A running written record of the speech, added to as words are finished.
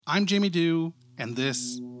I'm Jamie Dew, and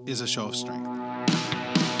this is a show of strength.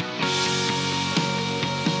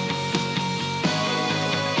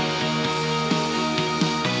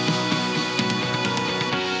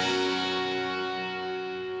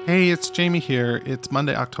 Hey, it's Jamie here. It's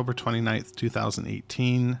Monday, October 29th,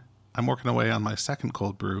 2018. I'm working away on my second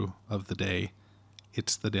cold brew of the day.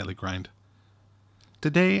 It's the Daily Grind.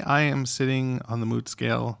 Today I am sitting on the mood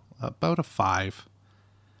scale about a 5.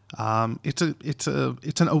 It's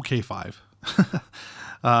an okay 5.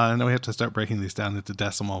 And then we have to start breaking these down into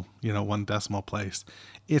decimal, one decimal place.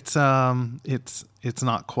 It's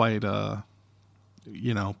not quite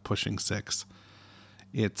pushing 6.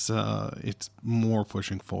 It's more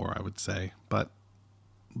pushing 4, I would say, but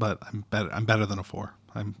I'm better than a 4.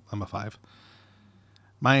 I'm a 5.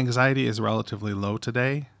 My anxiety is relatively low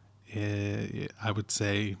today. I would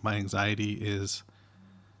say my anxiety is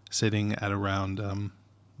sitting at around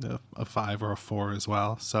a 5 or a 4 as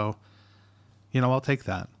well. So, I'll take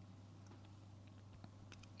that.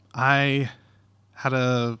 I had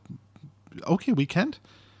a okay weekend.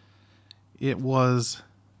 It was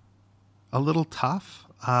a little tough.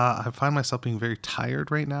 I find myself being very tired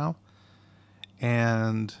right now,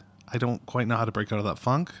 and I don't quite know how to break out of that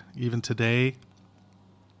funk. Even today,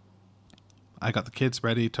 I got the kids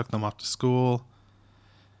ready, took them off to school,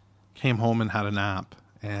 came home and had a nap,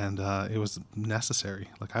 and it was necessary.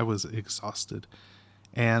 Like, I was exhausted,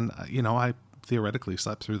 and I theoretically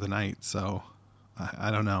slept through the night, so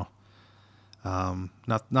I don't know.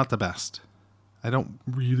 Not the best. I don't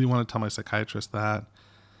really want to tell my psychiatrist that,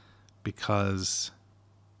 because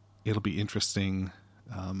it'll be interesting.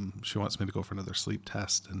 She wants me to go for another sleep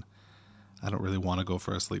test, and I don't really want to go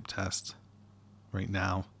for a sleep test right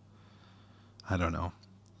now. I don't know.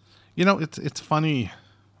 It's funny.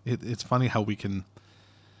 It's funny how we can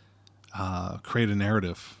create a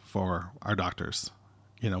narrative for our doctors.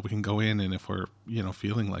 We can go in, and if we're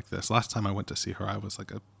feeling like this. Last time I went to see her, I was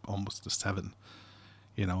like almost a 7.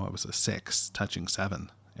 I was a 6 touching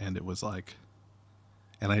 7, and it was like.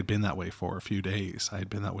 And I had been that way for a few days. I had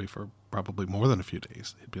been that way for probably more than a few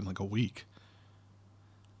days. It had been like a week.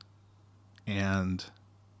 And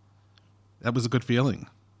that was a good feeling.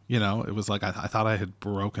 It was like I thought I had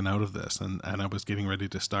broken out of this, and I was getting ready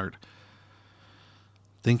to start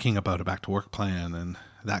thinking about a back to work plan and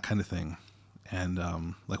that kind of thing. And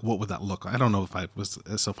what would that look like? I don't know if I was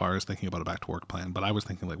so far as thinking about a back to work plan, but I was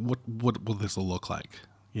thinking, like, what will this look like?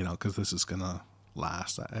 Because this is going to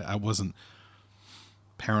last. I wasn't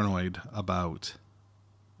paranoid about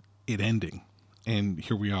it ending, and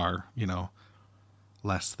here we are,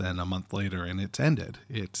 less than a month later, and it's ended.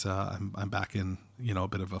 It's I'm back in a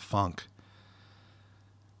bit of a funk,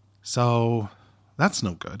 so that's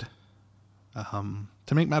no good.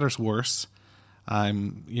 To make matters worse,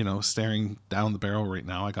 I'm staring down the barrel right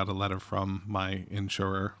now. I got a letter from my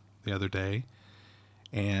insurer the other day,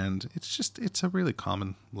 and it's a really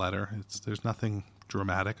common letter. There's nothing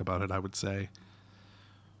dramatic about it, I would say.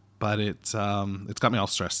 But it's got me all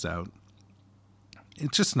stressed out.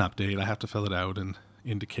 It's just an update. I have to fill it out and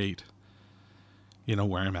indicate,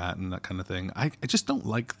 where I'm at and that kind of thing. I just don't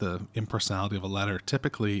like the impersonality of a letter.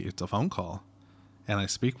 Typically, it's a phone call, and I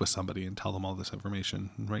speak with somebody and tell them all this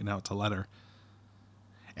information. And right now, it's a letter.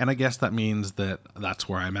 And I guess that means that's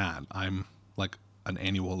where I'm at. I'm like an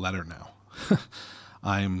annual letter now.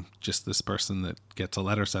 I'm just this person that gets a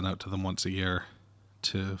letter sent out to them once a year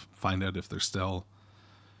to find out if they're still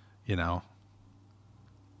in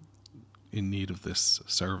need of this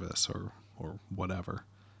service or whatever.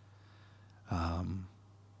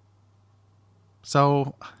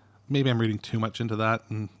 So maybe I'm reading too much into that,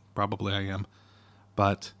 and probably I am,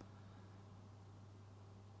 but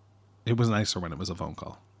it was nicer when it was a phone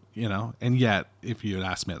call, and yet if you had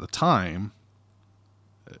asked me at the time,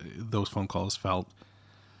 those phone calls felt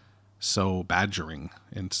so badgering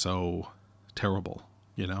and so terrible,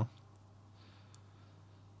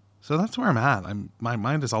 So that's where I'm at. My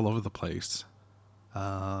mind is all over the place.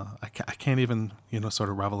 I can't even, sort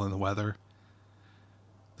of revel in the weather.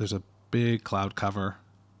 There's a big cloud cover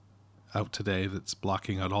out today that's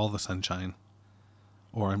blocking out all the sunshine.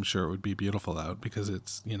 Or I'm sure it would be beautiful out, because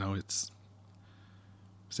it's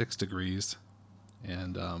 6 degrees.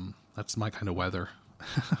 And that's my kind of weather,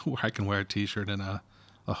 where I can wear a t-shirt and a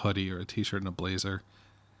hoodie, or a t-shirt and a blazer,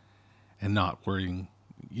 and not worry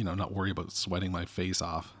about sweating my face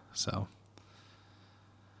off. So,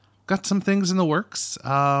 got some things in the works.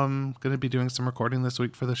 Going to be doing some recording this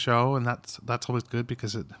week for the show, and that's always good,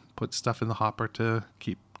 because it puts stuff in the hopper to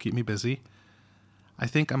keep me busy. I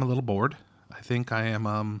think I'm a little bored. I think I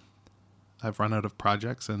am. I've run out of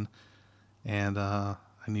projects, and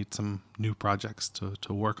I need some new projects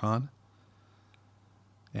to work on.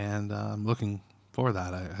 And I'm looking for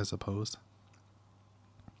that, I suppose.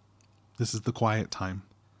 This is the quiet time.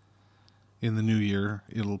 In the new year,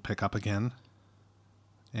 it'll pick up again.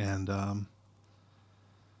 And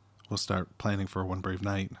we'll start planning for One Brave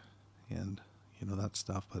Night and, that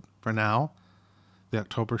stuff. But for now, the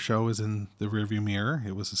October show is in the rearview mirror.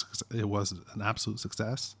 It was an absolute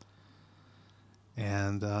success.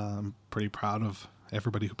 And I'm pretty proud of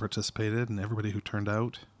everybody who participated and everybody who turned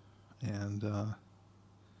out. And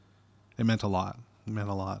it meant a lot. It meant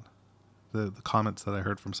a lot. The comments that I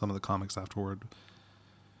heard from some of the comics afterward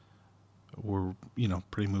were,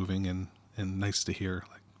 pretty moving and nice to hear.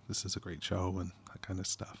 Like, this is a great show and that kind of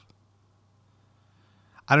stuff.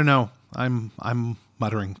 I don't know. I'm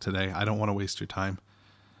muttering today. I don't want to waste your time.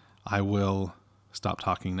 I will stop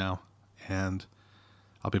talking now, and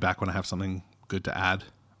I'll be back when I have something good to add.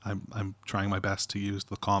 I'm trying my best to use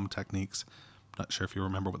the calm techniques. I'm not sure if you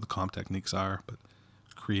remember what the calm techniques are, but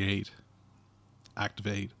create,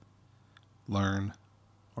 activate, learn,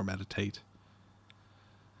 or meditate.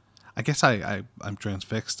 I guess I'm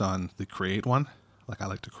transfixed on the create one. Like, I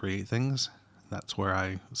like to create things. That's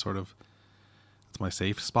where it's my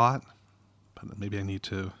safe spot. But maybe I need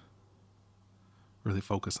to really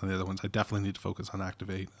focus on the other ones. I definitely need to focus on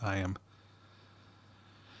activate. I am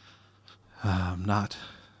not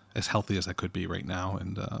as healthy as I could be right now,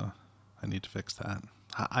 and I need to fix that.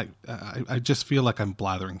 I just feel like I'm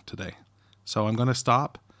blathering today. So I'm going to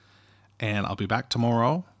stop, and I'll be back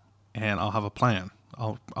tomorrow, and I'll have a plan.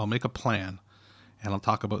 I'll make a plan, and I'll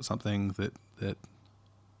talk about something that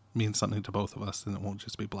means something to both of us, and it won't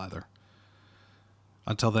just be blather.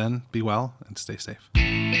 Until then, be well and stay safe.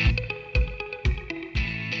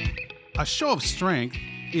 A Show of Strength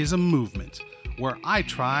is a movement where I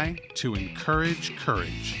try to encourage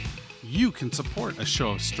courage. You can support A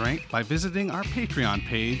Show of Strength by visiting our Patreon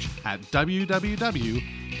page at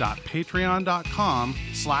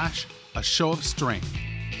www.patreon.com/A Show of Strength.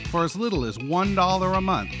 For as little as $1 a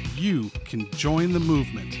month, you can join the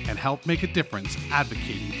movement and help make a difference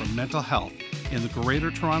advocating for mental health in the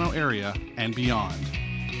Greater Toronto Area and beyond.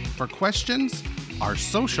 For questions, our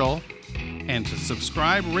social, and to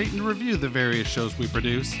subscribe, rate, and review the various shows we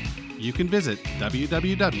produce, you can visit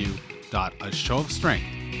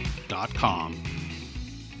www.ashowofstrength.com.